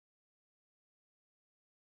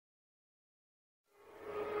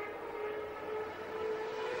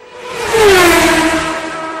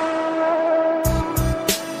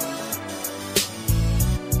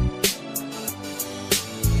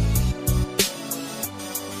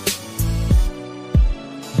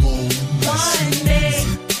One day,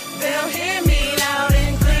 they'll hear me loud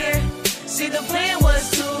and clear. See, the plan was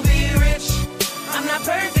to be rich. I'm not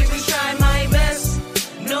perfect, but try my best.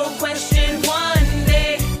 No question, one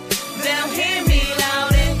day, they'll hear me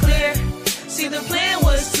loud and clear. See, the plan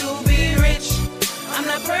was to be rich. I'm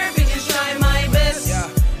not perfect, just try my best.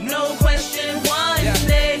 No question, one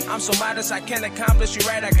day. I'm so modest, I can't accomplish. You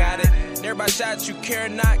right, I got it. Nearby shots, you care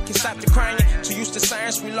not, can stop the crying. Too used to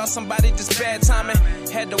science, we lost somebody, just bad timing.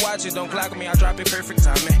 Had to watch it, don't clock me, I drop it, perfect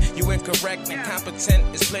timing. You incorrect, incompetent,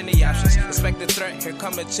 it's plenty options. Expect the threat, here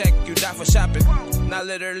come a check, you die for shopping. Not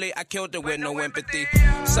literally, I killed it with no empathy.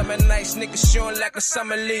 Summer nights, niggas showing like a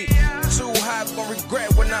summer league. Too hot, gon'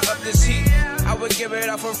 regret when I up this heat. I would give it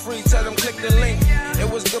up for free, tell them click the link. It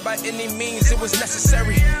was good by any means, it was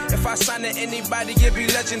necessary. If I sign to anybody, it'd be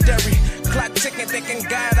legendary. Clock ticking, thinking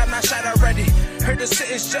God, I'm not shot already. Heard the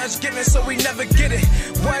sentence judge giving, so we never get it.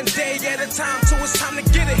 One day at a time, till it's time to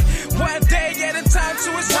get it. One day at a time,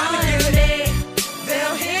 till it's time to get it. One day,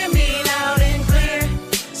 they'll hear me loud and clear.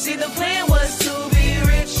 See, the plan was to be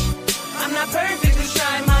rich. I'm not perfect, just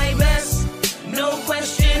try my best. No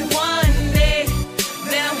question, one day,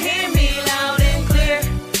 they'll hear me loud and clear.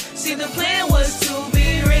 See, the plan was to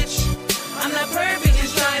be rich. I'm not perfect,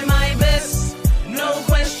 just try my best. No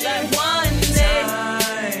question, one day.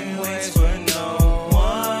 Time waits for no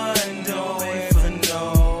one, don't wait for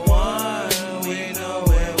no one. We know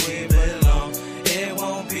where we belong, it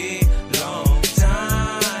won't be long.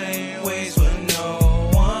 Time waits for no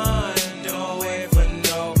one, don't wait for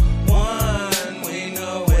no one. We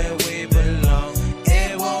know where we belong,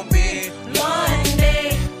 it won't be long. One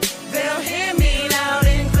day, they'll hear me loud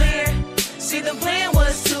and clear. See, the plan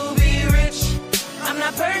was to be rich. I'm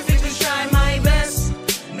not perfect, just try my best.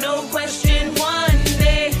 No question, one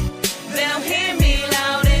day, they'll hear me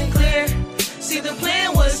loud and clear. See, the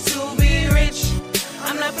plan was to be rich.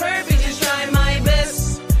 I'm not perfect, just try my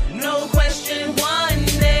best. No question, one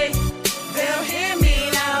day, they'll hear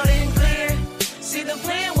me loud and clear. See, the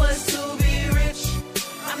plan was to be rich.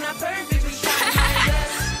 I'm not perfect, just try my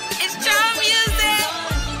best. It's John Music.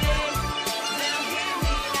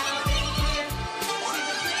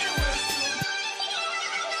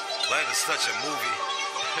 Life is such a movie.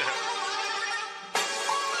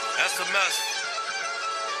 That's a mess.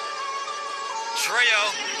 Trio.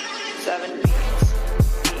 7 beats.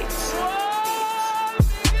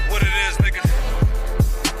 What it is, nigga.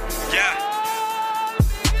 Yeah.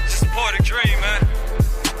 Just a poetic dream, man.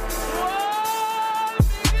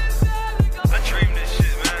 I dream this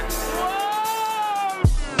shit, man.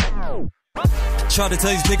 Try to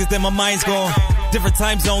tell these niggas that my mind's gone. Different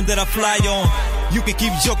time zone that I fly on. You can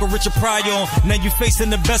keep joking, Richard Pryor on. Now you facing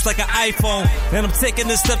the best like an iPhone. And I'm taking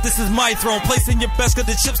this step, this is my throne. Placing your best, cause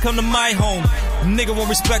the chips come to my home. Nigga want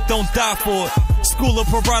respect, don't die for it. School of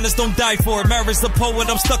piranhas, don't die for it. Marriage the poet,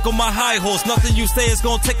 I'm stuck on my high horse. Nothing you say is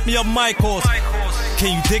gonna take me up my course.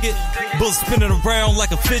 Can you dig it? Bullets spinning around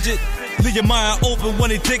like a fidget. Leave your mind open when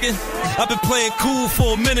they digging. I've been playing cool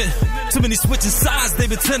for a minute. Too many switching sides, they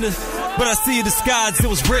been tending. But I see the skies, it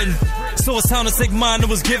was written. So it's time to take mine that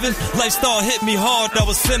was given. Lifestyle hit me hard, I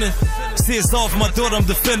was sinning. See, it's all for my daughter, I'm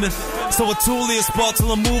defending. So a tool is spot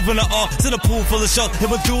till I'm moving the art. To the pool full of sharks, hit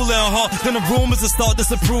my duel and heart. Then the room is a start,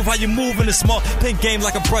 disapprove how you moving is smart. Pin game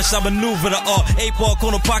like a brush, I maneuver the art. 8-ball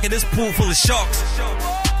corner pocket, this pool full of sharks.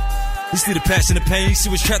 You see the passion and pain, you see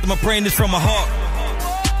what's trapped in my brain is from my heart.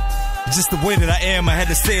 Just the way that I am, I had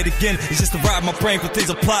to say it again. It's just to ride my brain for things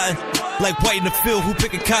I'm plotting. Like white in the field, who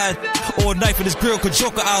picking cotton? Or a knife in his grill, could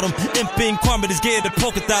joker out him. Imping Kwame, this gear that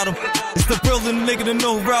poke without him. It's the real little nigga that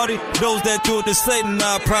know rowdy. Those that do it, they say,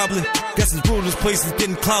 nah, probably. Guess his rule, this place is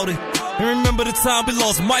getting cloudy. And remember the time we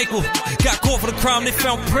lost Michael. Got caught for the crime, they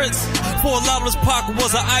found Prince. For a lot of his pocket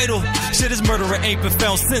was an idol. Shit, his murderer ain't been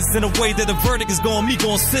found since. In a way that the verdict is going, me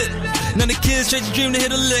gon' sit. None of the kids chase a dream to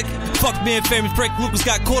hit a lick. Fuck being famous, Frank Lucas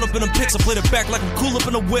got caught up in them pics. I played it back like I'm cool up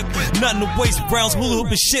in a whip. Nothing to waste, Browns, hula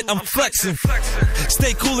hoop and shit, I'm flexing.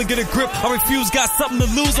 Stay cool and get a grip, I refuse, got something to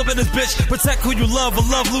lose up in this bitch. Protect who you love, or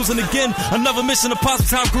love losing again. Another mission, impossible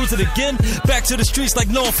time cruising again. Back to the streets like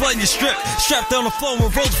no one flooding your strip. Strapped down the floor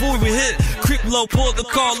when roads before we hit. Creep low, pulled the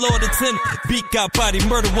car low to 10. Beat got body,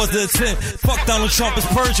 murder was the intent. Fuck Donald Trump is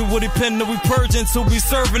purging with a pen. That we purging till we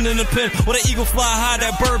serving in the pen. With an eagle fly high,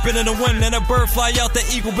 that bird been in the wind. And that bird fly out,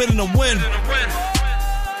 that eagle been in the wind.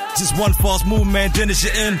 Just one false move, man, then it's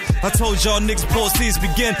your end. I told y'all niggas pause these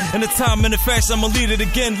begin. And the time and the fashion, I'ma lead it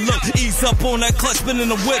again. Look, ease up on that clutch, spinning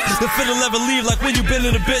the whip. The fiddle never leave like when you been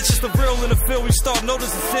in a bitch. It's the real in the field, we start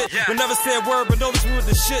noticing shit. We never say a word, but notice we with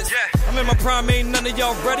the shit. I'm in my prime, ain't none of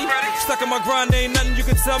y'all ready. Stuck in my grind, ain't nothing you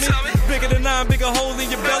can tell me. Bigger than I, bigger hole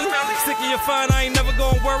in your belly. Sick of your fine, I ain't never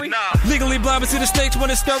gonna worry. Legally blind, but see the stakes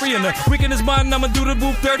when it's scurry. And the weekend is mine, I'ma do the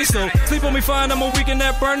move dirty. So sleep on me fine, I'm a weekend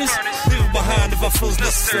at Bernie's. Leave it behind if I feels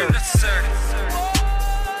necessary. Leave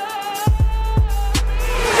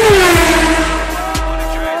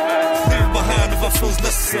it behind if I feels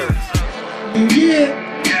necessary. Yeah,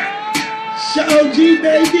 Show G,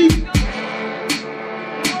 baby.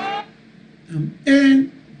 I'm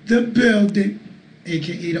in the building,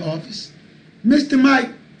 aka the office. Mr. Mike,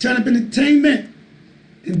 Turn Up Entertainment,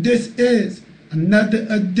 and this is another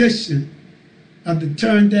edition of the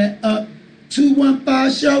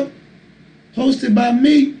Turndatup215 Show, hosted by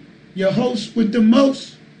me, your host with the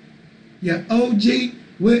most, your OG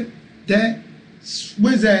with that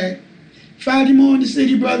swizag. Friday morning,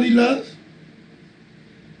 city brotherly love.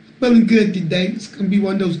 Feeling good today. It's gonna be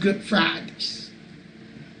one of those good Fridays.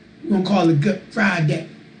 We're gonna call it Good Friday.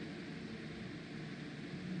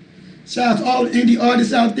 Shout out to all the indie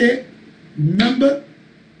artists out there. Remember,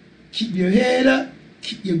 keep your head up,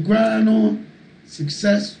 keep your grind on.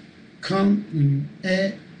 Success come when you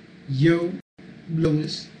add your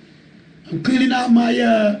blowers. I'm cleaning out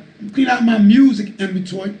my music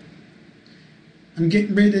inventory. I'm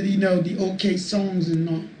getting rid of the okay songs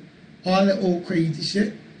and all that old crazy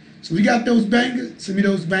shit. So we got those bangers. Send me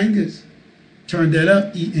those bangers. Turn that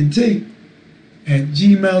up, ENT at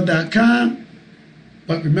gmail.com.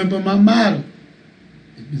 But remember my motto.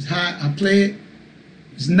 If it's hot, I play it.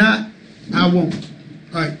 If it's not, I won't.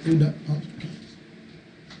 All right, hold up.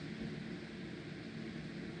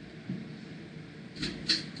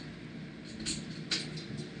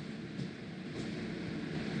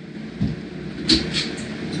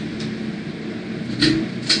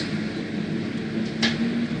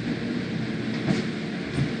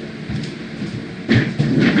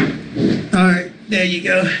 All right, there you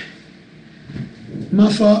go.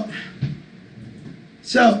 My fault.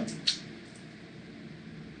 So,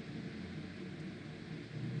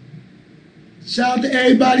 shout out to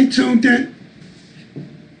everybody tuned in.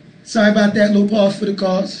 Sorry about that little pause for the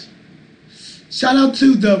cause. Shout out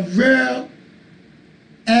to the real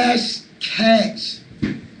Ash Cash.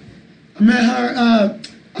 I met her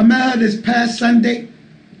this past Sunday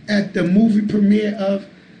at the movie premiere of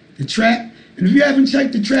The Trap. And if you haven't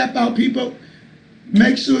checked The Trap out, people,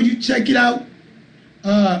 make sure you check it out.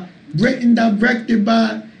 Written, directed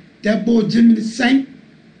by that boy Jimmy the Saint.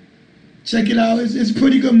 Check it out. It's a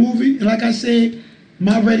pretty good movie. And like I said,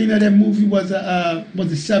 my rating of that movie was a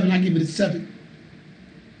 7. I give it a 7.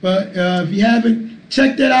 But if you haven't,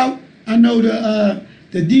 check that out. I know the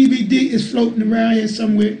DVD is floating around here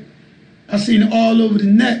somewhere. I've seen it all over the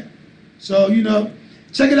net. So,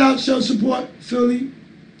 check it out. Show support Philly.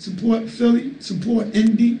 Support Philly. Support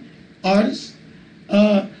indie artists.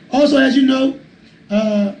 Also, as you know,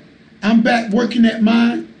 I'm back working at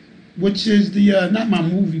mine, which is the, not my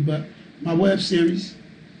movie, but my web series.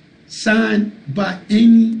 Signed by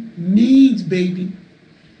Any Means, baby.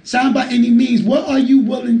 Signed by Any Means. What are you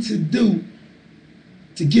willing to do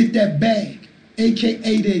to get that bag,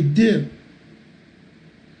 aka that deal?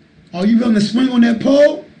 Are you willing to swing on that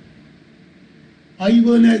pole? Are you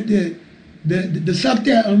willing to suck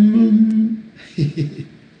that?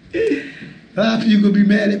 A lot of people gonna be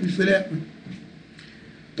mad at me for that one.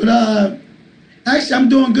 But actually, I'm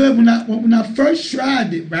doing good. When I first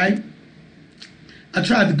tried it, right? I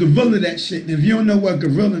tried to gorilla that shit. And if you don't know what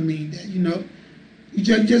gorilla means, that you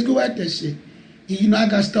just go at that shit. And, I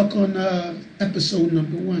got stuck on episode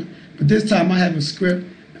number 1. But this time I have a script,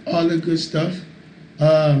 all the good stuff.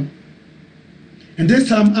 And this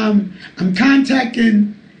time I'm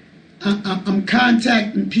contacting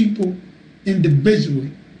people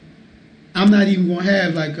individually. I'm not even gonna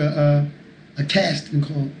have like a casting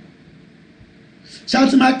call. Shout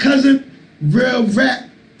out to my cousin, Real Rap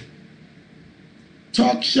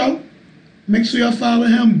Talk Show. Make sure y'all follow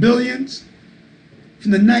him, Billions,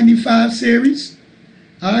 from the 95 series.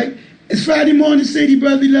 Alright? It's Friday morning, City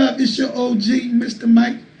Brotherly Love. It's your OG, Mr.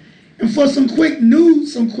 Mike. And for some quick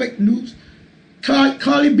news,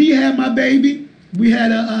 Cardi B had my baby. We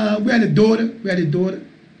had a daughter.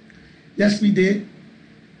 Yes, we did.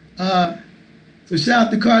 So shout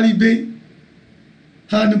out to Cardi B.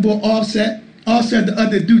 Her and the boy Offset. Offset, the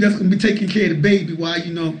other dude that's gonna be taking care of the baby while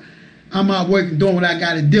I'm out working, doing what I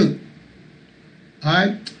gotta do. All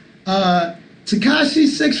right. Tekashi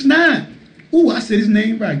 6ix9ine Ooh, I said his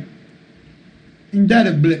name right. And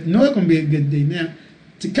that'll blip. No, it's gonna be a good day. Now,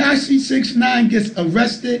 Tekashi 6ix9ine gets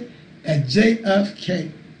arrested at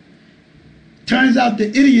JFK. Turns out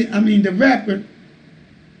the rapper,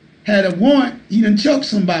 had a warrant. He done choked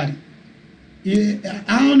somebody. Yeah,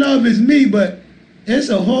 I don't know if it's me, but it's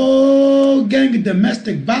a whole gang of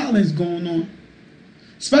domestic violence going on,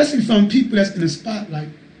 especially from people that's in the spotlight.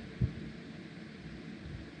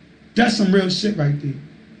 That's some real shit right there.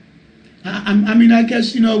 I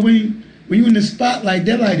guess, when you're in the spotlight,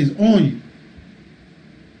 that light is on you.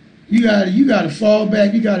 You gotta fall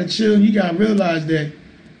back, you gotta chill, and you gotta realize that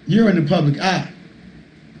you're in the public eye.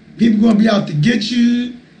 People gonna be out to get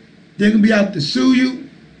you, they're gonna be out to sue you.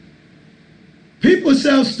 People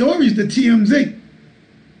sell stories to TMZ.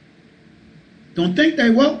 Don't think they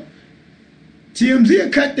won't. TMZ will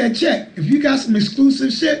cut that check. If you got some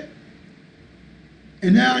exclusive shit,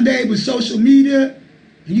 and nowadays with social media,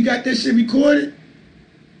 and you got that shit recorded,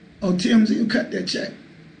 TMZ will cut that check.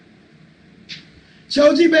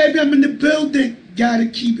 Shoji, baby, I'm in the building. Gotta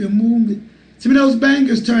keep it moving. Some of those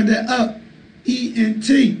bangers, turn that up.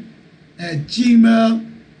 ENT@gmail.com.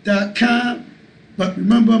 But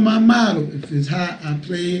remember my motto. If it's hot, I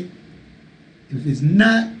play it. If it's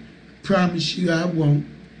not, I promise you I won't.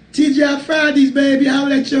 TGI Fridays, baby.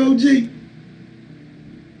 Holla at your OG.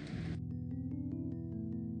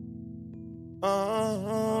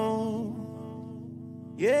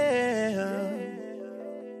 Yeah.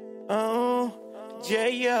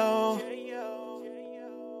 J-O.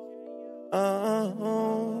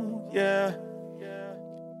 Yeah.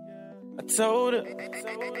 I told her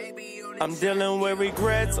I'm dealing with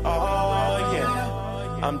regrets, oh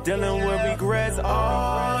yeah. I'm dealing with regrets,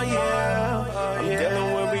 oh yeah. I'm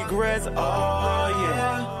dealing with regrets, oh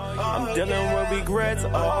yeah. I'm dealing with regrets, oh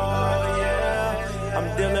yeah. I'm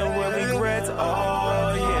dealing with regrets,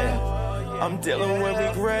 oh yeah. I'm dealing with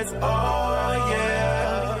regrets, oh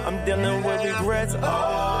yeah. I'm dealing with regrets,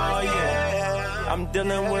 oh yeah. I'm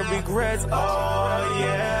dealing with regrets, oh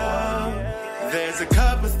yeah. There's a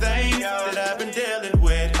couple things that I've been dealing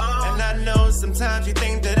with, and I know sometimes you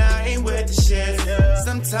think that I ain't with the shit.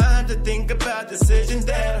 Sometimes I think about decisions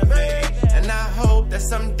that I made, and I hope that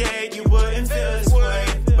someday you wouldn't feel this way.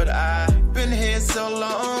 But I've been here so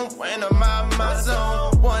long, when I'm out my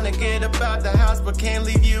zone. Wanna get up out the house, but can't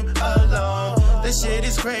leave you alone. This shit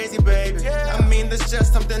is crazy, baby. I mean, there's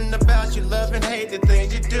just something about you, love and hate the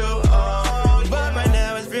things you do. But right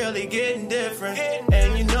now it's really getting different,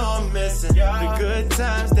 and you know I'm missing the good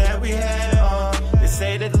times that we had. They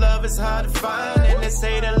say that love is hard to find, and they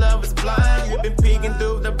say that love is blind. You've been peeking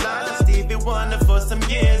through the blinds of Stevie Wonder for some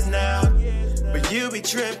years now, but you be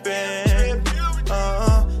tripping,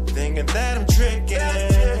 thinking that I'm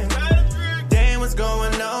tricking. Damn, what's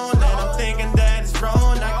going on? And I'm thinking that it's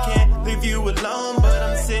wrong. I can't leave you alone, but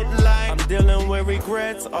I'm sitting like I'm dealing with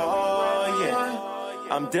regrets, oh yeah.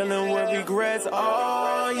 I'm dealing with regrets,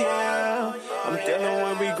 oh yeah. I'm dealing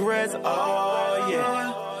with regrets, oh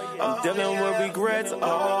yeah. I'm dealing with regrets,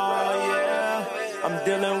 oh yeah. I'm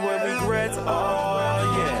dealing with regrets, oh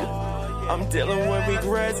yeah. I'm dealing with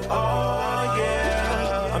regrets, oh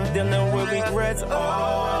yeah. I'm dealing with regrets,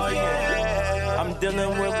 oh yeah. I'm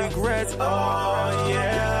dealing with regrets, oh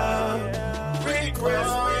yeah.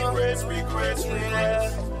 Regrets, regrets, regrets,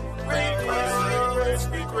 regrets. Regrets, regrets,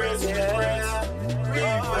 regrets, regrets.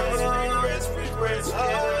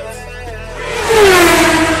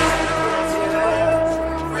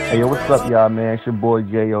 Hey, yo, what's up, y'all, man? It's your boy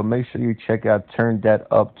J.O. Make sure you check out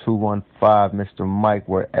Turndatup215, Mr. Mike,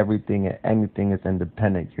 where everything and anything is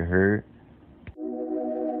independent, you heard?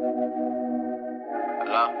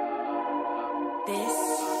 Hello? This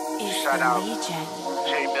is Shout the out. Legion.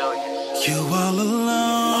 J Billion. You all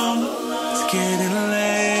alone, it's getting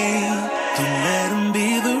late. Don't let him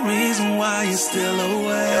be the reason why you're still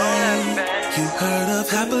away. You heard of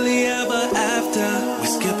happily ever after, we're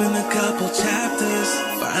skipping a couple chapters.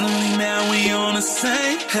 Finally now we on the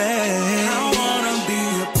same page. I wanna be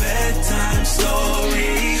a bedtime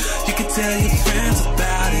story. You can tell your friends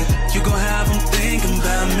about it. You gon' have them thinking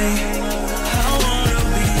about me. I wanna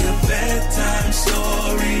be a bedtime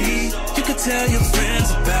story. You can tell your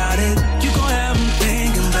friends about it. You gon' have them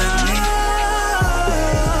thinking about me.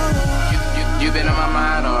 You've been on my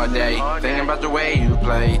mind all day, thinking about the way you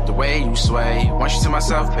play, the way you sway. Want you to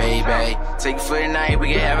myself, baby. Take it for the night,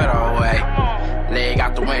 we can have it all way. Leg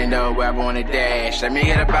out the window, grab on the dash, let me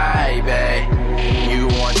get a bite, babe. You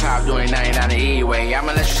on top doing 99 the E-way,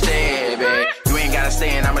 I'ma let you stay, babe. You ain't ain't gotta stay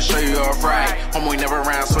and I'ma show you alright. Homeboy never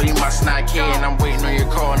around, so you must not care. And I'm waiting on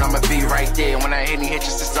your call and I'ma be right there. When I hit your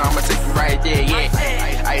sister, I'ma take you right there,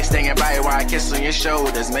 yeah. I ain't staying by you while I kiss on your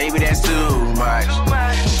shoulders. Maybe that's too much.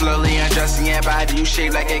 Slowly undressing your body, you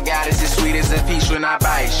shape like a goddess, as sweet as a peach when I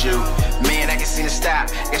bite you. Man, I can see the stop.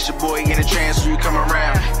 Guess your boy in a trance when you come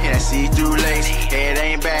around. And I see through lace, head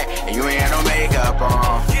ain't back, and you ain't got no makeup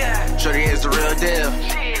on. Shorty is the real deal.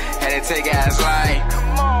 Had to take ass like,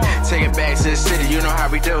 take it back to the city, you know how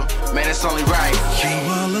we do. Man, it's only right. You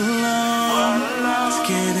all alone, it's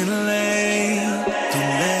getting late.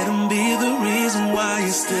 Don't let them be the reason why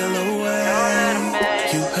you're still away.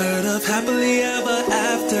 You heard of happily ever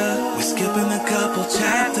after. We're skipping a couple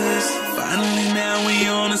chapters. Finally now we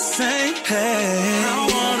on the same page. I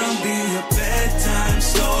wanna be a bedtime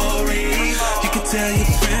story. You can tell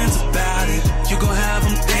your friends about it. You gon' have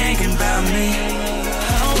them thinking about me.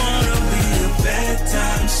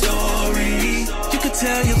 Bedtime story. You can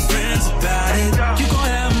tell your friends about it. You gon'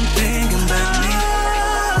 have them thinking about me.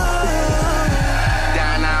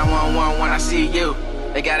 Down 911 when I see you.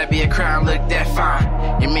 They gotta be a crowd, look that fine.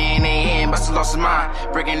 Your man ain't in, must have lost his mind.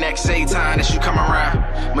 Breaking neck, say time that you come around.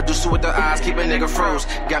 Medusa with the eyes, keep a nigga froze.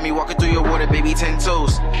 Got me walking through your water, baby, 10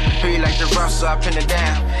 toes. Hear you like the rough, so I pin it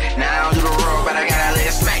down. Now I don't do the roll, but I gotta lay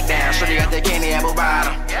a smack down. Shorty got that candy apple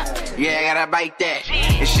bottom. Yeah, I gotta bite that.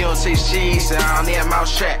 If she don't taste cheese, so I don't need a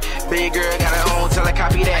mouse trap. Big girl got her own, tell her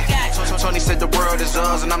copy that. Tony said the world is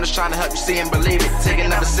ours, and I'm just trying to help you see and believe it. Take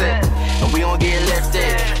another sip, and we gon' get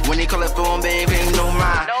lifted. When they call it phone, baby, ain't no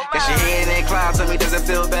mind. Got your head in the clouds, tell me does it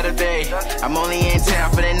feel better, babe? I'm only in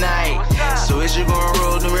town for the night, so is you gon'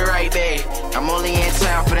 roll, do me right, babe? I'm only in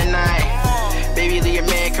town for the night. Baby, leave your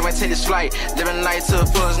man, come and take this flight. Living life to the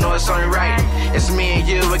fullest, know it's only right. It's me and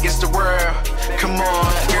you against the world. Come on,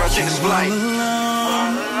 girl, take this flight.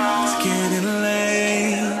 It's getting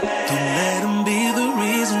late. Don't let them be the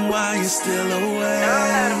reason why you're still away.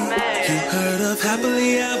 You heard of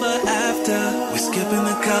happily ever after. We're skipping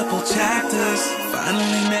a couple chapters.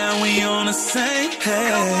 Finally now we on the same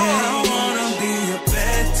page. I wanna be a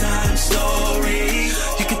bedtime story.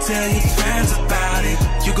 You can tell your friends about it.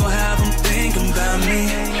 You gon' have them thinking about me.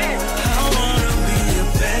 I wanna be a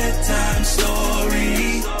bedtime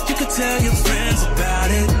story. You can tell your friends about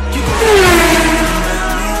it. You gon' have them thinking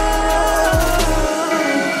about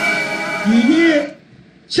me. Yeah.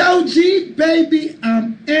 Chow G, baby,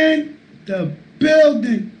 I'm in the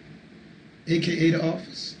building, aka the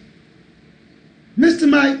office. Mr.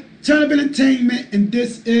 Mike, Turn Up Entertainment, and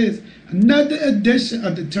this is another edition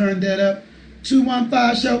of the Turn That Up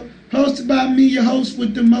 215 Show, hosted by me, your host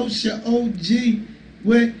with the most, your OG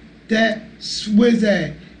with that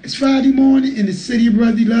swizzag. It's Friday morning in the city of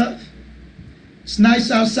brotherly love. It's nice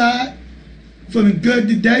outside, feeling good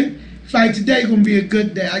today. Like today gonna be a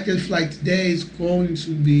good day. I guess like today is going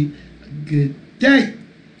to be a good day.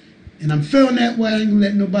 And I'm feeling that way. I ain't gonna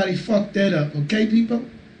let nobody fuck that up, okay, people?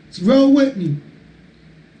 So roll with me.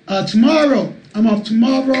 Tomorrow, I'm off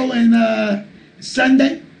tomorrow and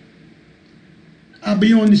Sunday. I'll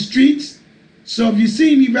be on the streets. So if you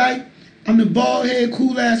see me right, I'm the bald head,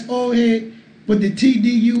 cool ass old head with the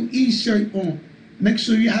TDUE shirt on. Make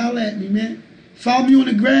sure you holler at me, man. Follow me on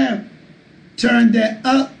the gram. Turn That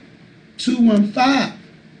Up 215.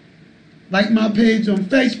 Like my page on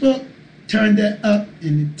Facebook. Turn That Up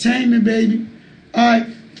Entertainment, baby. Alright,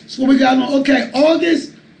 so what we got on? Okay,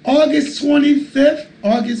 August 25th.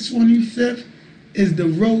 August 25th is the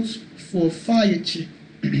roast for Fire Chick.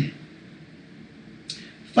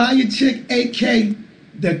 Fire Chick, a.k.a.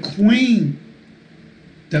 the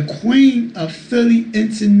queen of Philly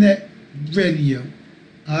internet radio.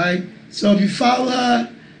 Alright, so if you follow her,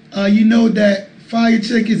 you know that Fire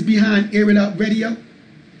Chick is behind Air It Out Radio.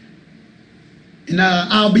 And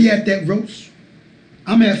I'll be at that roast.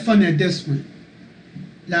 I'm having fun at this one.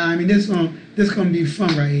 Nah, I mean, this gonna be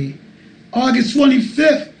fun right here. August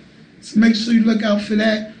 25th. So make sure you look out for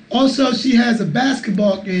that. Also, she has a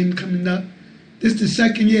basketball game coming up. This is the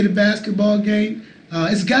second year of the basketball game.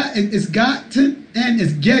 It's gotten and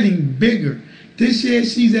it's getting bigger. This year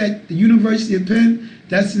she's at the University of Penn.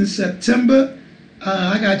 That's in September.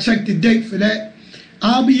 I gotta check the date for that.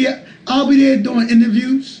 I'll be there doing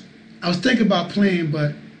interviews. I was thinking about playing,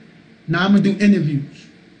 but now I'm gonna do interviews.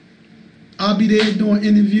 I'll be there doing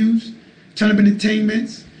interviews, Turn Up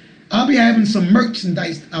Entertainments. I'll be having some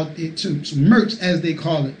merchandise out there too. Some merch, as they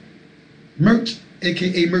call it. Merch,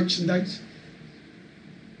 aka merchandise.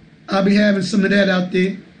 I'll be having some of that out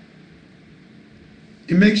there.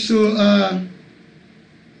 And make sure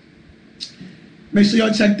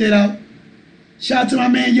y'all check that out. Shout out to my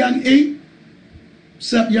man Young E.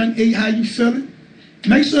 What's up, Young E? How you feeling?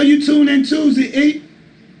 Make sure you tune in Tuesday, 8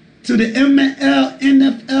 to the ML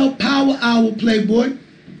NFL Power Hour, Playboy.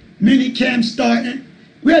 Mini camp starting.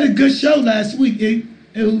 We had a good show last week, It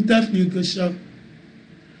was definitely a good show.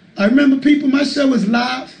 I remember, people, my show was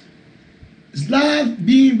live. It's live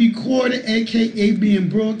being recorded, a.k.a. being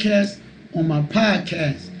broadcast on my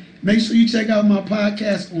podcast. Make sure you check out my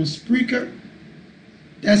podcast on Spreaker.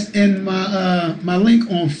 That's in my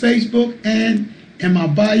link on Facebook and in my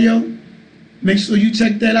bio. Make sure you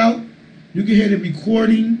check that out. You can hear the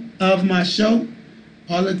recording of my show.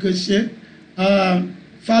 All that good shit.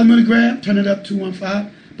 Follow me on the gram,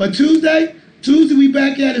 Turndatup215. But Tuesday we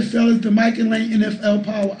back at it, fellas. The Mike and Lane NFL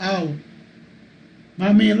Power Hour.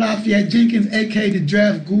 My man Lafayette Jenkins, a.k.a. the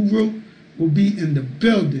Draft Guru, will be in the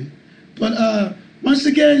building. But once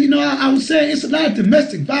again, you know, I was saying it's a lot of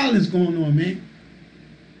domestic violence going on, man.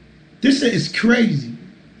 This shit is crazy.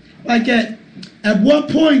 Like at one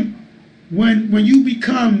point, when you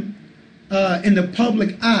become in the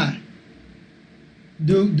public eye,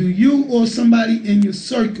 do you or somebody in your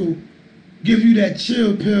circle give you that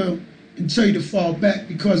chill pill and tell you to fall back?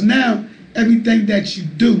 Because now everything that you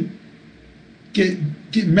do get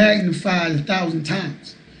magnified 1,000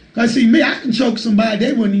 times. Because see, me, I can choke somebody,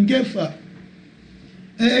 they wouldn't even give a fuck.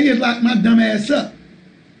 They just lock my dumb ass up.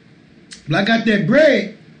 But I got that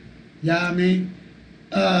bread, you know what I mean?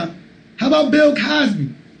 How about Bill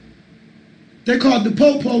Cosby? They called the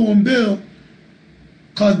po-po on Bill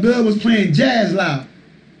because Bill was playing jazz loud.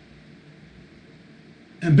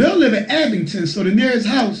 And Bill lived in Abington, so the nearest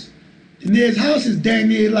house is damn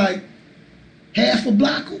near like half a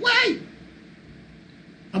block away.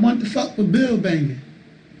 I want to fuck with Bill banging.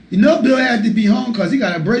 You know Bill had to be home because he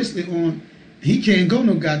got a bracelet on. He can't go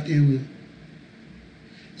no goddamn way.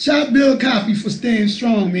 Shout out Bill Cosby for staying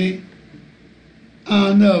strong, man. I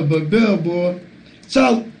don't know, but Bill, boy.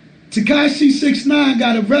 So, Tekashi 6ix9ine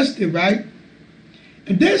got arrested, right?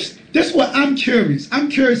 And this what I'm curious. I'm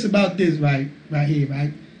curious about this right here,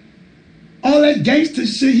 right? All that gangster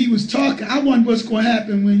shit he was talking, I wonder what's going to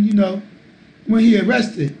happen when he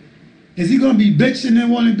arrested. Is he going to be bitching and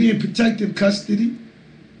want to be in protective custody?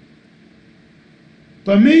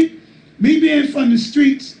 But me being from the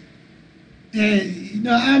streets, and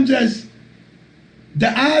I'm just,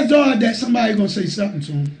 the odds are that somebody's going to say something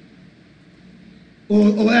to him.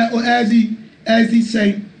 Or as he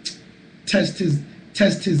say, test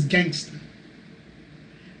his gangster.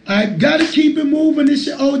 I gotta keep it moving. It's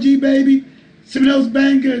your OG, baby. Some of those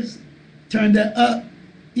bangers. Turn that up.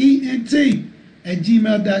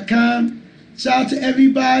 ENT@gmail.com. Shout out to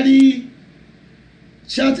everybody.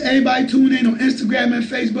 Shout out to everybody tuning in on Instagram and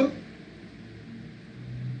Facebook.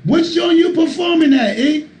 Which joint you performing at,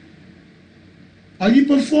 E? Are you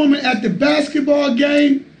performing at the basketball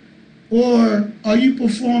game? Or are you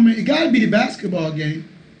performing? It gotta be the basketball game.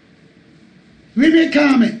 Leave me a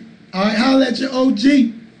comment. All right, holla at your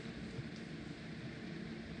OG.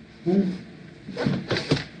 Ooh. Oh,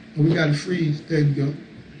 we gotta freeze. There you go.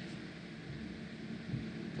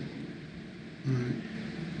 All right.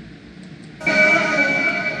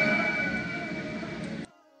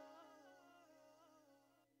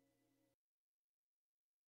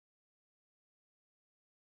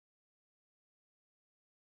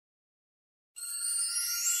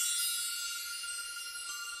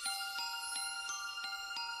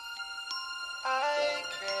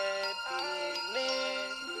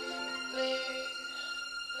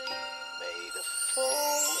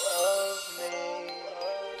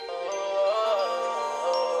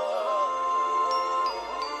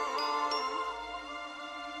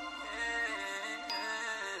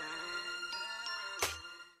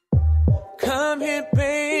 Come here,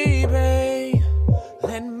 baby.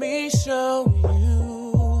 Let me show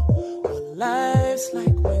you what life's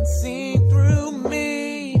like when seen through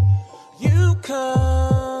me. You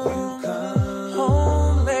come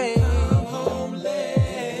home late.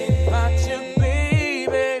 About your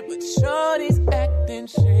baby, but shorty's acting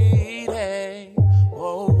shady.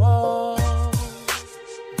 Whoa, whoa.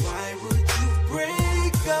 Why would you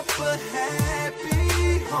break up a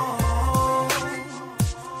happy home?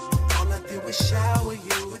 All I did was shower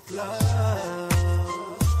you with love.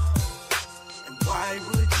 And why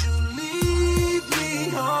would you leave me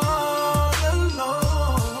all alone?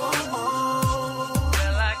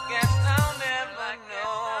 Well, I guess I'll never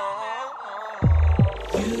know.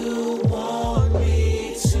 You want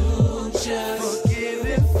me to just forgive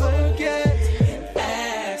and forget and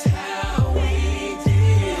act how we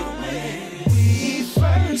did when we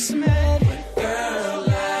first met. But girl,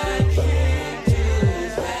 I can't do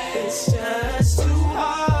that. It's just too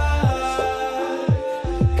hard.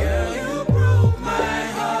 Girl, you broke my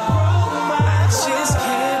heart. I just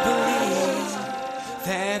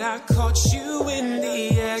you in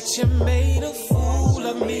the act, you made a fool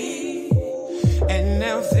of me. And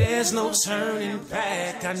now there's no turning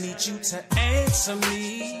back. I need you to answer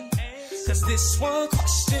me. Cause this one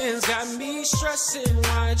question's got me stressing.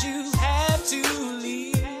 Why'd you have to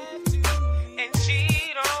leave and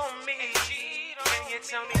cheat on me? Can you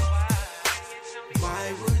tell me why?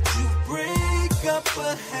 Why would you break up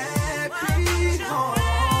a happy home?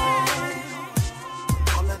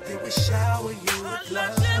 All I did was shower you with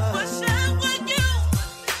love. And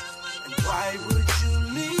why would you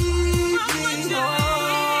leave me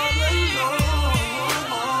all alone?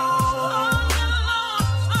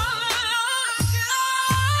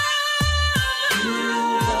 You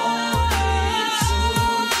wanted to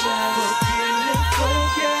just forget and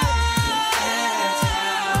forget. That's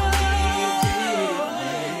how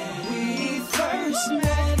we first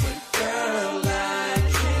met, but girl, I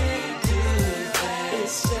can't do that.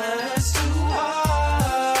 It's just too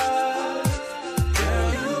hard. Girl,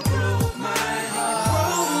 you broke my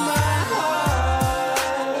heart.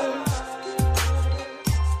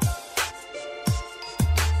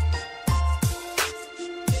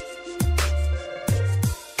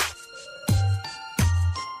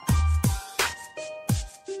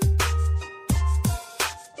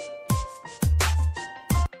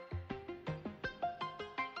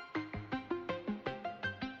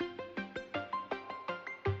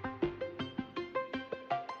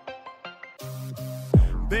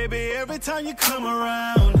 Baby, every time you come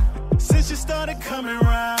around, since you started coming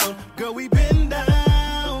around, girl, we been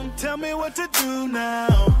down. Tell me what to do now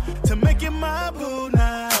to make you my boo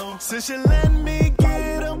now. Since you let me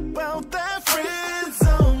get up out that friend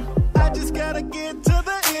zone, I just gotta get to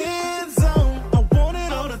the end zone. I want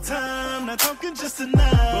it all the time, not talking just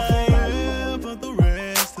tonight, but forever the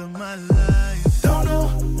rest of my life. Don't know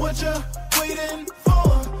what you're waiting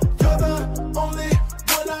for. You're the only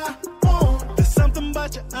one I want. There's something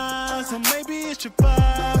about your eyes, or maybe it's your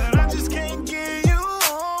vibe, but I just can't get you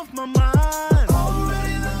off my mind.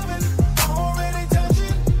 Already loving, already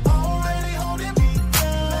touching, already holding me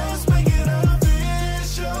down. Let's make it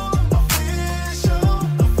official, official,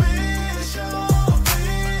 official,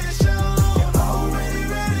 official. You're already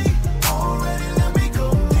ready, already let me go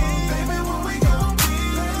deep. Baby, when we gon' be?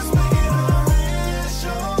 Let's make it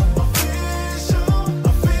official, official,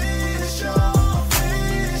 official,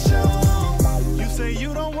 official. You say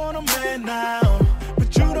you don't want a man now,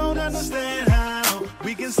 but you don't understand how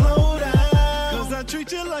we can slow down. Cause I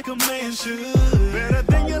treat you like a man should, better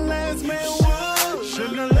than your last man would.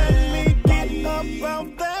 Shouldn't have let me get up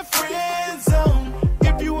out that friend zone.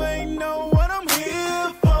 If you ain't know what I'm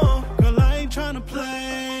here for, girl, I ain't tryna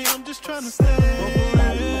play, I'm just tryna stay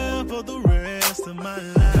forever the rest of my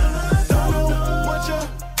life. Don't know what you're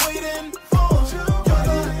waiting for. You're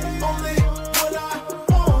the only one I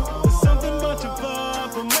want. There's something about your vibe,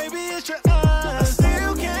 but maybe it's your eyes. I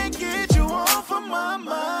still can't get you off of my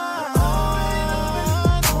mind.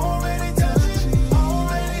 Already touching,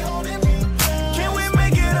 already holding me down. Can we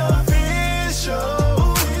make it official?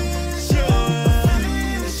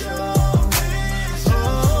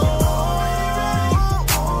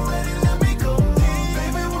 Already let me go deep.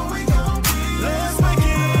 Baby, when we gon' be? Let's make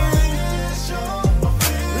it official.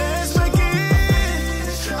 Let's make it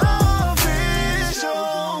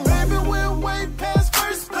official. Baby, we're way past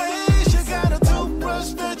first base. You got a toothbrush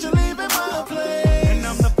that you leave in my place, and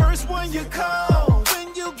I'm the first one you call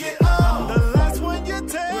when you get up, the last one you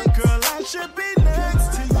take. Girl, I should be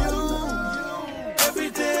next to you every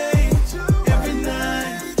day, every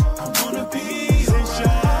night. I wanna be. Since you're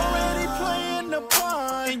already playing the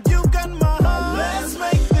part and you got my heart, let's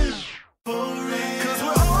make this for real. Cause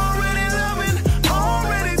we're already loving,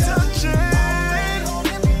 already touching.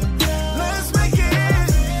 Let's make it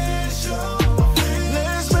official.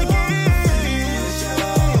 Let's make it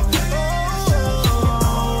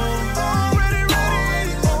already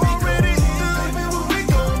ready, already. Baby, when we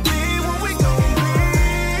gon' be? When we gon' be?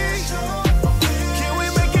 Can we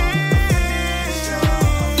make it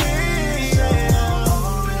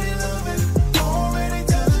already loving, already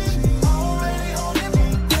touching, already holding me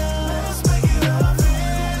down? Let's make it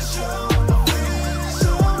official,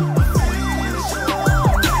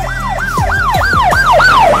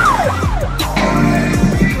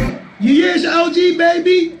 Here's OG,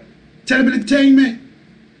 baby. Turndatup Entertainment.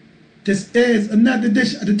 This is another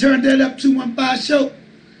edition of the Turndatup215 Show.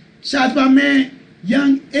 Shout out to my man,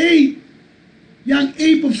 Young E. Young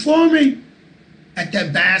E performing at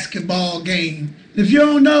that basketball game. If you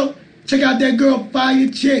don't know, check out that girl, Fire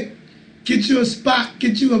Chick. Get you a spot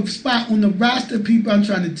on the roster, people. I'm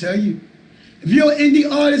trying to tell you. If you're an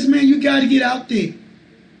indie artist, man, you got to get out there.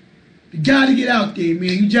 You got to get out there, man.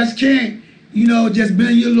 You just can't you know, just be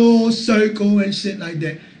in your little circle and shit like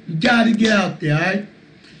that. You gotta get out there, alright?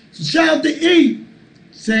 So shout out to E.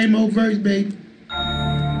 Same old verse, baby.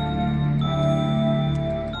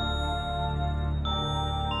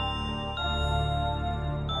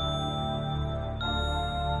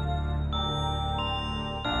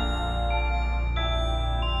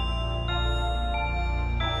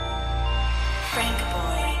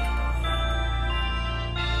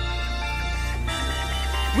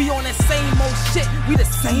 We on that same old shit, we the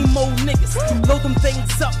same old niggas. Load them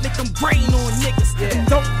things up, make them brain on niggas.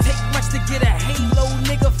 Don't take much to get a halo,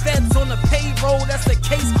 nigga. Feds on the payroll, that's the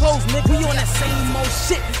case closed, nigga. We on that same old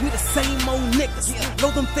shit, we the same old niggas.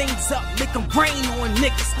 Load them things up, make them brain on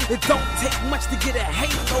niggas. It don't take much to get a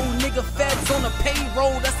halo, nigga. Feds on the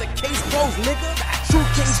payroll, that's the case closed, nigga. True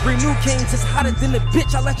kings bring new kings, it's hotter than a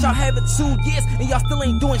bitch. I let y'all have it 2 years, and y'all still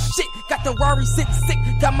ain't doing shit. Got the Rari sitting sick,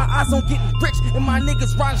 got my eyes on getting rich, and my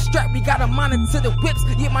niggas riding strapped. We gotta monitor the whips,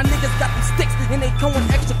 yeah, my niggas got them sticks, and they come with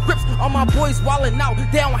extra grips. All my boys wildin' out,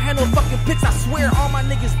 they don't have no fucking pics. I swear, all my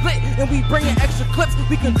niggas lit, and we bringing extra clips.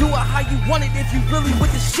 We can do it how you want it if you really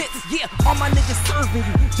with the shit. Yeah, all my niggas serving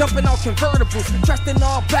you, jumping out convertibles, dressed in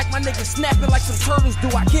all black. My niggas snapping like some turtles do.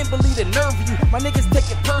 I can't believe the nerve of you. My niggas take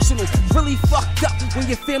it personal, really fucked up when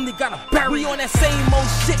your family gotta bury. We on that same old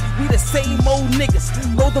shit, we the same old niggas.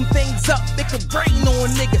 Load them things up, make a brain on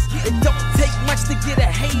niggas. It don't take much to get a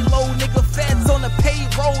halo, nigga. Feds on the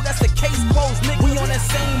payroll, that's the case closed, nigga. We on that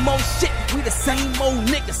same old shit, we the same old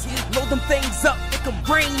niggas. Load them things up, make a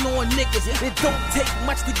brain on niggas. It don't take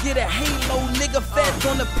much to get a halo, nigga. Feds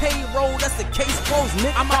on the payroll, that's the case closed,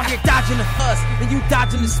 nigga. I'm out here dodging the fuss, and you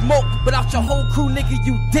dodging the smoke. But out your whole crew, nigga,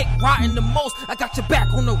 you dick rotting the most. I got your back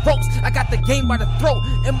on the ropes, I got the game by the throat.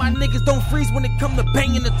 And my niggas don't freeze when it come to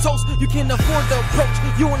banging the toast. You can't afford the approach,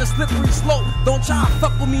 you on a slippery slope. Don't try to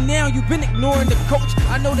fuck with me now, you been ignoring the coach.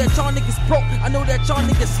 I know that y'all niggas broke, I know that y'all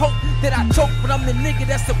niggas hope that I choke, but I'm the nigga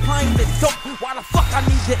that's supplying the dope. Why the fuck I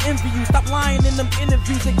need to envy you? Stop lying in them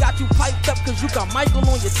interviews. They got you piped up cause you got Michael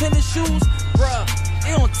on your tennis shoes. Bruh,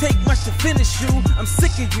 it don't take much to finish you. I'm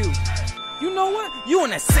sick of you. You know what? You on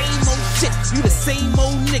that same old shit. You the same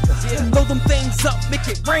old nigga. Load them things up, make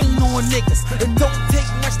it rain on niggas. It don't take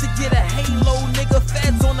much to get a halo, nigga.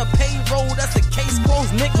 Feds on the payroll, that's the case closed,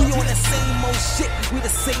 nigga. We on that same old shit. We the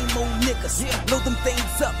same old niggas. Load them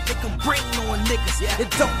things up, make them rain on niggas. It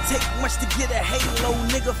don't take much to get a halo,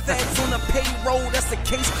 nigga. Feds on the payroll, that's the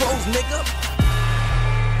case closed, nigga.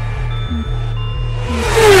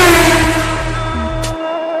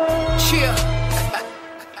 Cheer.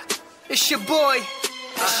 It's your boy.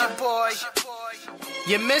 It's your boy.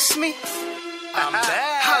 You miss me? I'm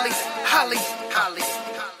back. Holly.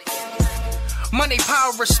 Money,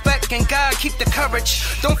 power, respect, and God keep the courage.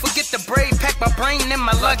 Don't forget the brave, pack my brain in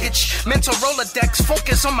my luggage. Mental Rolodex,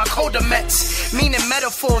 focus on my Kodamets. Meaning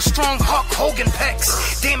metaphor, strong Hulk Hogan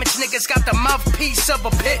pecs. Damaged niggas got the mouthpiece of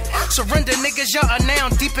a pit. Surrender niggas, y'all are now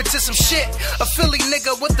deep into some shit. A Philly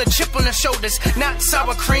nigga with a chip on the shoulders. Not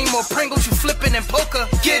sour cream or Pringles, you flipping in poker.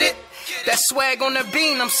 Get it? That swag on the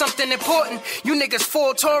bean, I'm something important. You niggas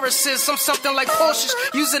full Tauruses, I'm something like Porsches.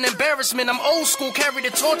 Using embarrassment, I'm old school, carry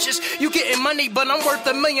the torches. You getting money, but I'm worth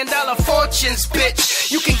 $1 million fortunes,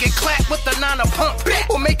 bitch. You can get clapped with the 9 pump,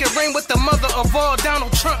 or make it rain with the mother of all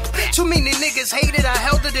Donald Trump. Too many niggas hate it, I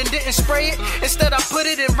held it and didn't spray it. Instead I put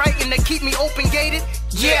it in writing to keep me open gated.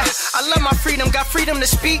 Yeah, I love my freedom, got freedom to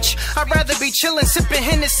speech. I'd rather be chillin', sippin'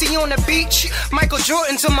 Hennessy on the beach. Michael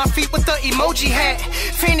Jordan to my feet with the emoji hat.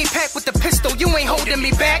 Fanny pack with the pistol, you ain't holding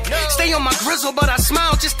me back. Stay on my grizzle, but I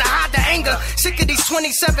smile just to hide the anger. Sick of these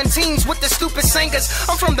 2017s with the stupid singers.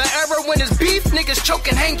 I'm from the era when it's beef, niggas choke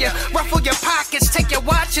and hang ya. Ruffle your pockets, take your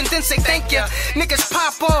watch and then say thank ya. Niggas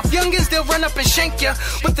pop off, youngins, they'll run up and shank ya.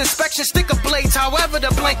 With inspection sticker blades, however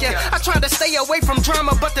to blank ya. I try to stay away from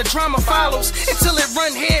drama, but the drama follows. Until it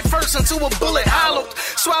run head first into a bullet hollowed.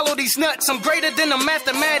 Swallow these nuts, I'm greater than the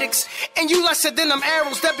mathematics. And you lesser than them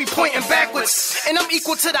arrows that be pointing backwards. And I'm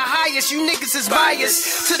equal to the highest, you niggas is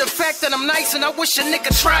biased to the fact that I'm nice and I wish a nigga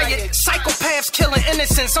try it. Psychopaths killing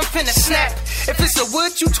innocence, I'm finna snap. If it's a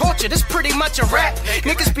wood you torture, it's pretty much a rap.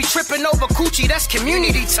 Niggas be tripping over coochie, that's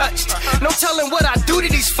community touched. No telling what I do to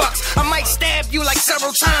these fucks. I might stab you like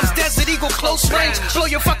several times. Desert Eagle close range, blow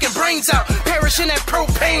your fucking brains out. Perish in that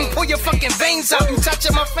propane, pull your fucking veins out. You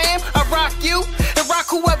touching my fam, I rock you. And rock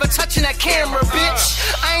whoever touching that camera,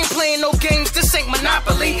 bitch. I ain't playing no games, this ain't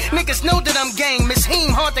Monopoly. Niggas know that I'm gang, Miss Heem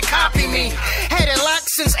hard to copy me. Had it locked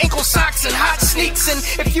since ankle socks and hot sneaks. And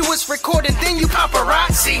if you was recording, then you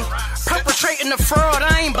paparazzi. Perpetrating the fraud,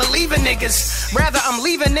 I ain't believing niggas. Rather, I'm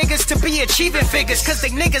leaving niggas to be achieving figures. Cause they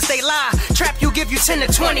niggas, they lie. Trap you, give you 10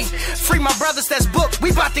 to 20. Free my brothers that's booked,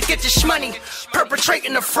 we bout to get this money.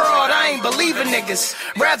 Perpetrating the fraud, I ain't believing niggas.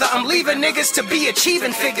 Rather, I'm leaving niggas to be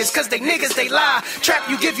achieving figures. Cause they niggas, they lie. Trap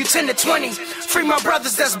you, give you 10 to 20. Free my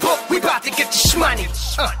brothers that's booked, we bout to get this money.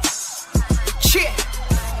 Yeah.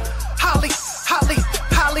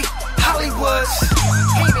 Hollywood.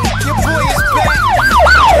 Your boy is back.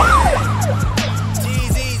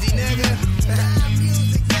 G's easy, nigga.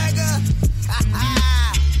 Music, nigga.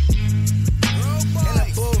 In the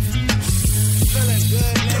booth. Feeling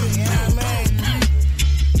good, nigga. You know what I mean?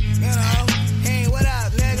 You know. Hey, what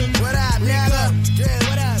up, nigga? What up, nigga? Dread,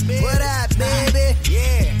 what up, baby? What up, baby?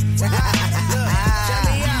 Yeah. Look, check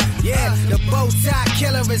me out. Yeah, the bow tie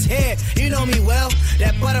killer is here. You know me well.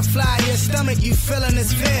 That butterfly in your stomach, you feeling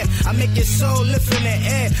this fear. I make your soul lift in the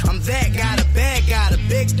air. I'm that guy, the bad guy, the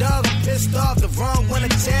big dog. I'm pissed off, the wrong one to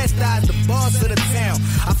chastise, the boss of the town.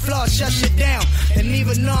 I floss, shut shit down. And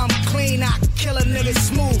even though I'm clean, I kill a nigga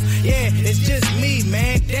smooth. Yeah, it's just me,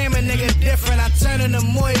 man. Damn, a nigga different. I turn into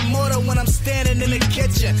more immortal when I'm standing in the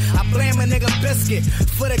kitchen. I blame a nigga biscuit.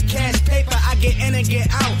 For the cash paper, I get in and get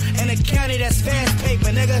out. In the county, that's fast paper,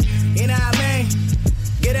 nigga. You know what I mean?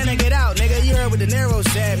 Get in and get out, nigga. You heard what De Niro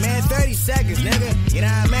said, man. 30 seconds, nigga. You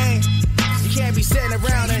know what I mean? You can't be sitting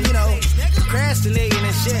around and, you know, procrastinating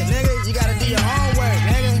and shit, nigga. You gotta do your homework,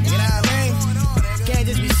 nigga. You know what I mean? You can't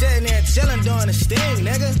just be sitting there chilling doing the sting,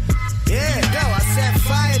 nigga. Yeah, go. I set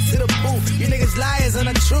fire to the booth. You niggas liars on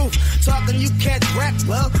the truth. Talking you catch rap,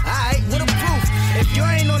 well, alright, with a proof. If you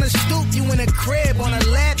ain't on the stoop, you in a crib on a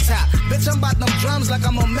laptop. Bitch, I'm about them drums like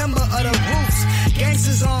I'm a member of the Roots.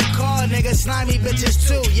 Gangsters on call, nigga, slimy bitches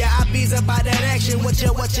too. Yeah, I bees about that action, what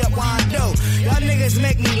you wanna do? Y'all niggas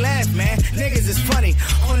make me laugh, man. Niggas is funny.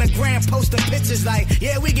 On the gram posting pictures like,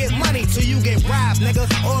 yeah, we get money till you get robbed, nigga.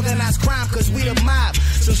 Organized crime, cause we the mob.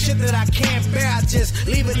 So shit that I can't bear, I just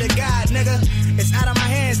leave it to God, nigga. It's out of my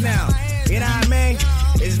hands now. You know what I mean?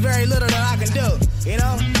 It's very little that I can do, you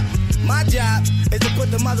know? My job is to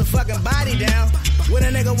put the motherfucking body down when a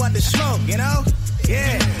nigga want to smoke, you know?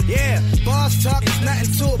 Yeah. Boss talk is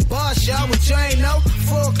nothing to a boss, y'all. What you ain't know?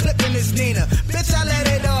 Full clip in this Nina. Bitch, I let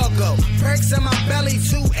it all go. Perks in my belly,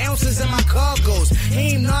 2 ounces in my cargoes.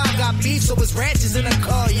 He ain't know I got beef, so it's ratchets in the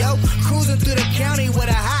car, yo. Cruising through the county with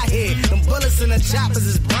a hot head. Them bullets in the choppers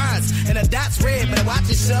is bronze, and the dot's red. Better watch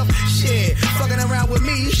yourself. Shit, fucking around with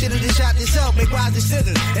me, you should've just shot yourself. Make wise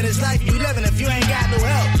decisions. And it's life you living if you ain't got no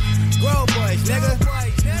help. Grow boys, nigga.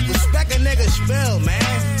 Respect a nigga spill, man.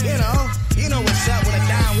 You know what's up when a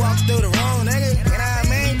dime walk through the room, nigga. You know what I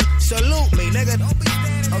mean? Salute me, nigga.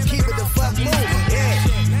 I'll keep it the fuck moving, yeah.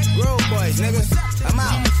 Grow boys, nigga. I'm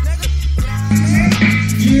out.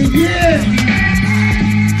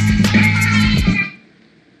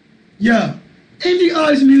 Yeah. Indie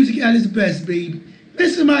artist music at its best, baby.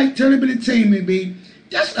 Mr. Mike, Terrible Entertainment, baby.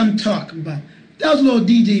 That's what I'm talking about. That was a little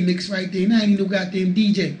DJ mix right there. And I ain't no goddamn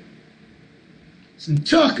DJ. That's what I'm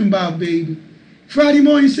talking about, baby. Friday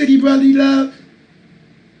morning, City Brotherly Love.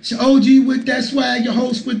 It's your OG with that swag, your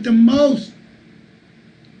host with the most.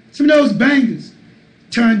 Some of those bangers.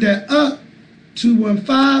 Turn that up.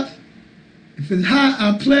 215. If it's hot,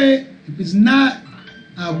 I'll play it. If it's not,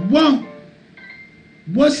 I won't.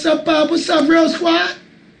 What's up, Real Squad?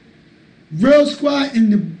 Real Squad in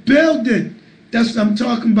the building. That's what I'm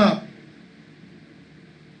talking about.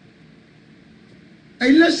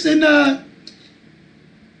 Hey, listen,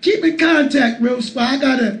 keep in contact, Real Squad.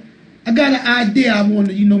 I got an idea I want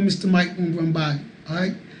to, Mr. Mike won't run by. All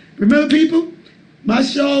right. Remember, people, my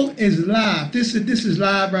show is live. This is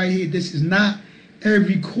live right here. This is not a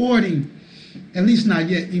recording, at least not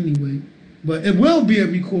yet, anyway. But it will be a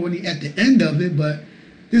recording at the end of it. But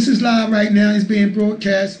this is live right now. It's being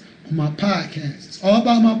broadcast on my podcast. It's all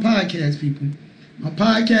about my podcast, people. My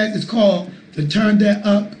podcast is called the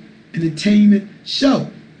Turndatup Entertainment Show.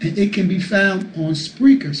 And it can be found on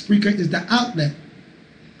Spreaker. Spreaker is the outlet.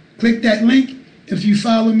 Click that link. If you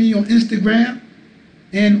follow me on Instagram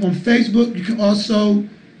and on Facebook, you can also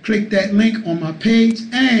click that link on my page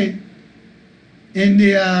and in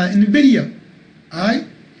the video. All right?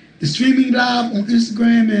 The streaming live on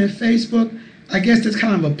Instagram and Facebook, I guess that's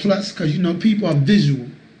kind of a plus because, people are visual.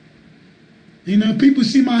 People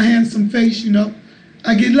see my handsome face,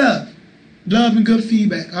 I get love. Love and good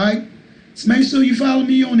feedback, all right? So make sure you follow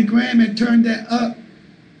me on the gram and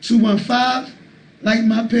Turndatup215. Like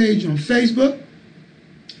my page on Facebook.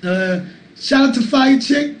 Shout out to Fire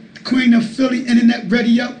Chick, the queen of Philly Internet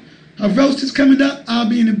Radio. Her roast is coming up. I'll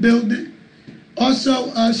be in the building.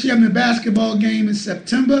 Also, she having a basketball game in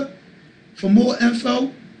September. For more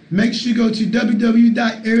info, make sure you go to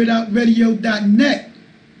www.airitoutradio.net,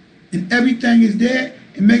 and everything is there.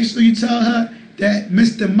 And make sure you tell her that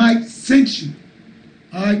Mr. Mike sent you.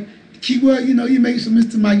 All right? The keyword, you make sure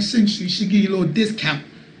Mr. Mike sent you. He should give you a little discount.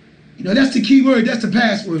 That's the keyword. That's the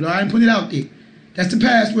password. All right? Put it out there. That's the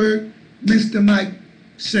password. Mr. Mike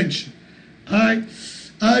sent you. All right?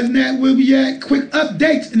 Other than that, where we at? Quick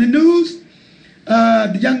updates in the news.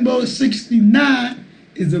 The young boy, 69,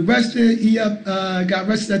 is arrested. He got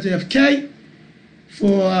arrested at JFK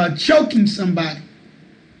for choking somebody.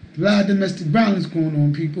 A lot of domestic violence going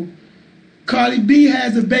on, people. Cardi B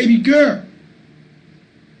has a baby girl.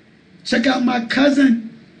 Check out my cousin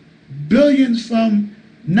Billions from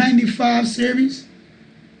 95 series.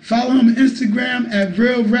 Follow him on Instagram at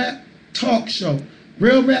Real Rap Talk Show.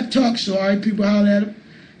 Real Rap Talk Show. All right, people, holler at him.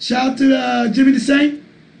 Shout out to Jimmy the Saint,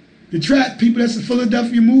 the Trap people. That's a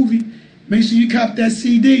Philadelphia movie. Make sure you cop that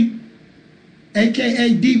CD, aka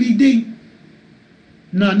DVD.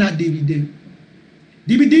 No, not DVD.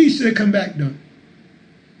 DVD should come back though.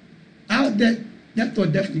 That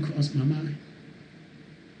thought definitely crossed my mind.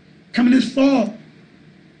 Coming this fall,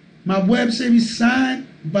 my web series Signed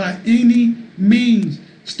by Any Means,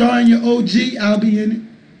 starring your OG. I'll be in it.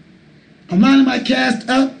 I'm lining my cast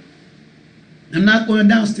up. I'm not going to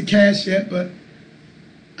announce the cast yet, but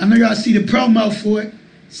I know y'all see the promo for it.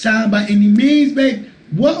 Signed by Any Means, babe.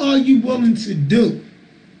 What are you willing to do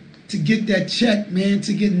to get that check, man?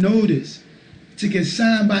 To get noticed, to get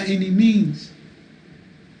signed by any means?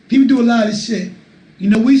 People do a lot of shit.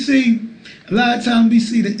 We see a lot of times we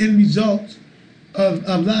see the end results of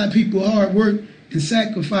a lot of people's hard work and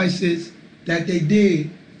sacrifices that they did,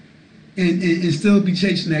 and still be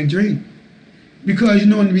chasing that dream. Because in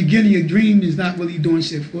the beginning, your dream is not really doing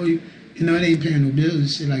shit for you. It ain't paying no bills and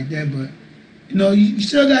shit like that. But you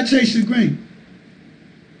still gotta chase your dream.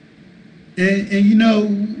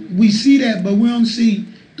 And we see that, but we don't see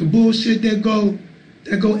the bullshit that go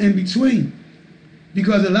in between.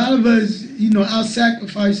 Because a lot of us, our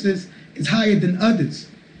sacrifices is higher than others.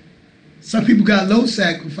 Some people got low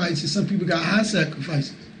sacrifices, some people got high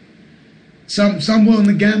sacrifices. Some willing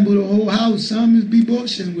to gamble the whole house, some is be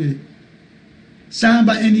bullshitting with it. Signed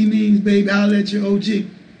by Any Means, baby, holler at your OG.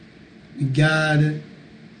 We gotta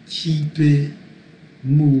keep it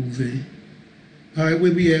moving. All right,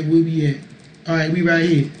 where we at? All right, we right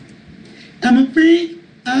here. I'm a freak,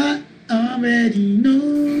 I already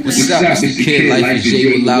know. What's up, it's the Kid Life is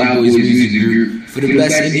J with Loud Boys Music Group. For the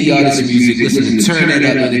best indie artist music, listen to Turn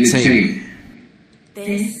That Up Entertainment.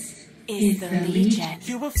 This is the Legion.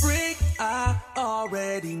 You a freak, I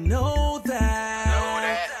already know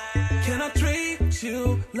that. Can I treat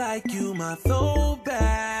you like you my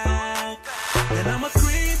throwback? And I'm a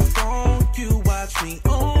creep, don't you watch me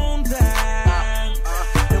on that.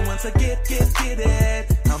 And once I get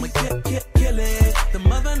it, I'ma kill it. The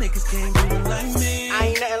mother niggas can't do it like me. I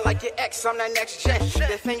ain't nothing like your ex, I'm that next gen.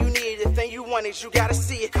 The thing you need, the thing you want is you gotta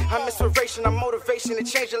see it. I'm inspiration, I'm motivation to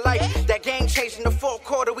change your life. That game changing the fourth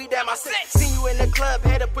quarter, we damn I said. Seen you in the club,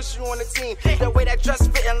 had to push you on the team. The way that dress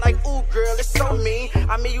fitting like, ooh girl, it's so mean.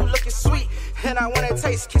 I mean you looking sweet, and I wanna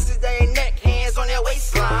taste kisses that ain't neck, hands on your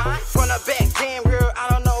waistline. From the back, damn girl, I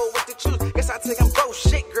don't know what to choose. Guess I take them both,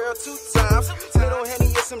 shit girl, 2 times. Little Henny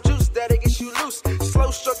and some juice that'll get you loose.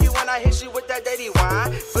 Slow stroke you when I hit you with that dirty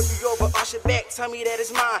wine. Flip you over, arch your back, tell me that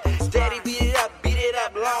it's mine. Daddy beat it up,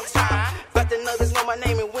 long time. But the niggas know my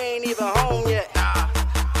name and we ain't even home yet.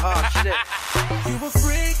 Oh shit. You a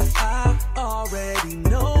freak, I already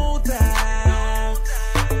know that.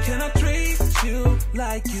 Can I treat you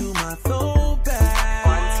like you my throwback?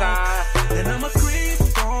 One time. And I'm a creep,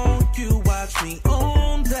 don't you watch me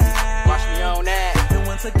on that. Watch me on that. And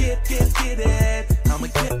once I get it, I'ma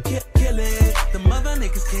kill it. The mother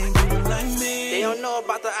niggas can't do it like me. They don't know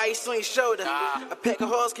about the ice on your shoulder. A pack of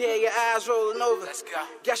horse care, your eyes rolling over. Let's go.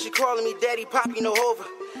 Guess you calling me daddy, poppy, no over.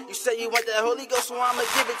 You say you want that Holy Ghost, so I'ma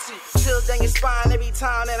give it to you. Chill down your spine every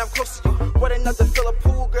time that I'm close to you. What another fill a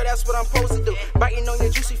pool, girl, that's what I'm supposed to do. Biting on your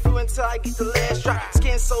juicy fruit until I get the last drop.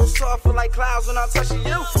 Skin so soft, feel like clouds when I'm touching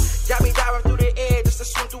you. Got me diving through the air just to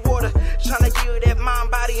swim through water. Tryna give you that mind,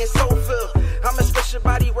 body, and soul feel. I'ma stretch your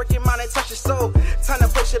body, work your mind, and touch your soul. Time to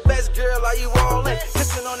push your best, girl, are you all in?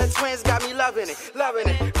 Kissing on the twins, got me loving it.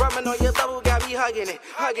 Rubbing on your bubble, got me hugging it.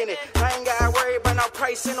 I ain't gotta worry about no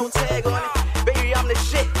price and no tag on it. Baby, I'm the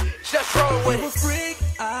shit, just roll with it. You a freak,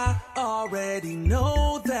 I already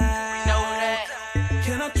know that.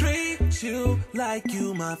 Can I treat you like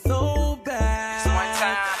you my throwback? One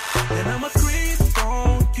time. And I'm a creep,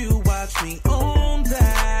 don't you watch me on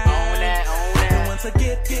that. On that. And once I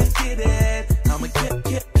get it, I'ma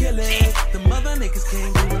kill it. The mother niggas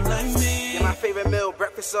can't do it like me. Yeah, my favorite meal,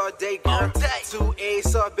 breakfast breakfast all day, girl. 2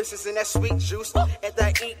 A's, all business and that sweet juice. After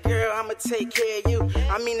I eat, girl, I'ma take care of you.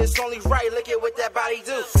 I mean, it's only right, look at what that body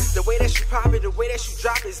do. The way that you pop it, the way that you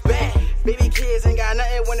drop is bad. Baby kids ain't got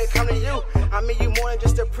nothing when it come to you. I mean, you more than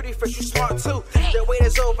just a pretty fresh, you smart too. The wait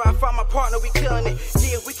is over, I found my partner, we killing it.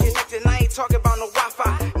 Yeah, we connected, I ain't talking about no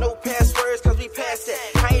Wi-Fi. No passwords, cause we passed that.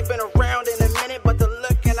 I ain't been around in a minute, but the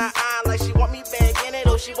look in her eye like she want me back in it,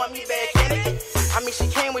 oh, she want me back in it. I mean, she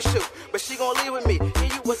came with you, but she gon' leave with me.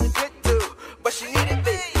 Yeah, you was a good dude, but she needed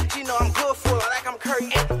this. She know I'm good for it, like I'm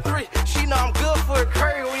Curry at the 3. She know I'm good for it,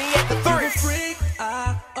 Curry when he at the 3. You're a freak,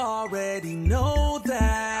 I already know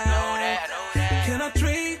that. Can I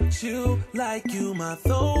treat you like you my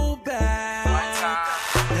throwback?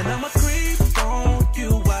 And I'm a creep on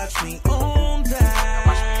you, watch me own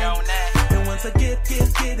that. And once I get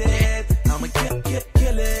it, I'ma kill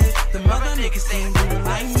it. The mother niggas ain't do it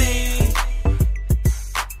like me.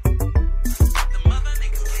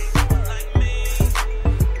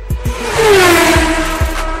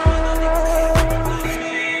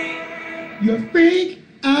 You're a freak,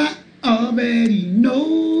 I already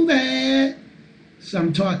know that. So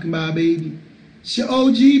I'm talking about, baby. It's your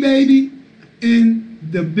OG, baby, in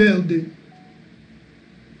the building.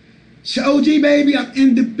 It's your OG, baby, I'm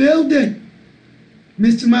in the building.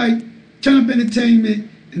 Mr. Mike, Turn Up Entertainment,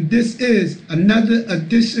 and this is another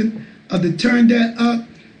edition of the Turn That Up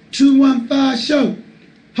 215 Show,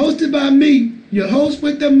 hosted by me, your host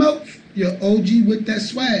with the most, your OG with that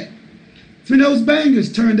swag. For those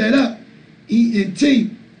bangers, turn that up.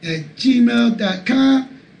 ENT@gmail.com.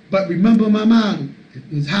 But remember my motto. If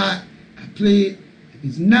it's hot, I play it. If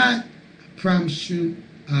it's not, I promise you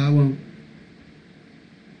I won't.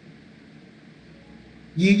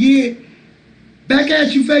 Yeah. Back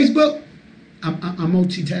at you, Facebook. I'm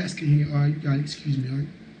multitasking here, all right? You gotta excuse me, all right?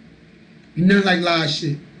 Nothing like live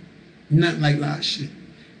shit. Nothing like live shit.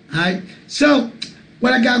 All right? So,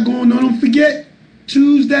 what I got going on, don't forget,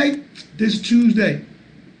 this Tuesday,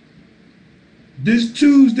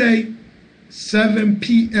 7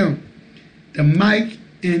 p.m., the Mike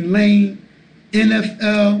and Lane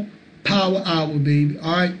NFL Power Hour, baby.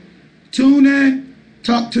 All right? Tune in,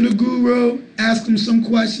 talk to the guru, ask him some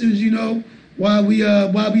questions, you know, while we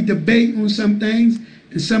debate on some things,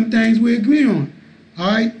 and some things we agree on. All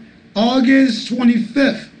right? August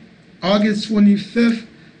 25th,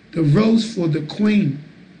 the roast for the Queen.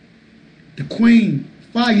 The Queen,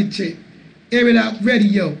 Fire Chick, Air It Out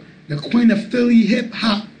Radio, the Queen of Philly Hip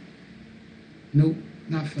Hop. Nope,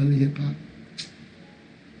 not Philly Hip Hop.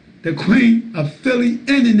 The Queen of Philly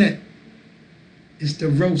Internet. It's the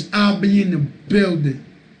roast. I'll be in the building.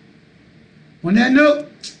 On that note,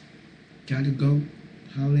 gotta go.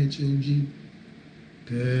 Holla at you, OG.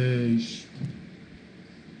 Peace.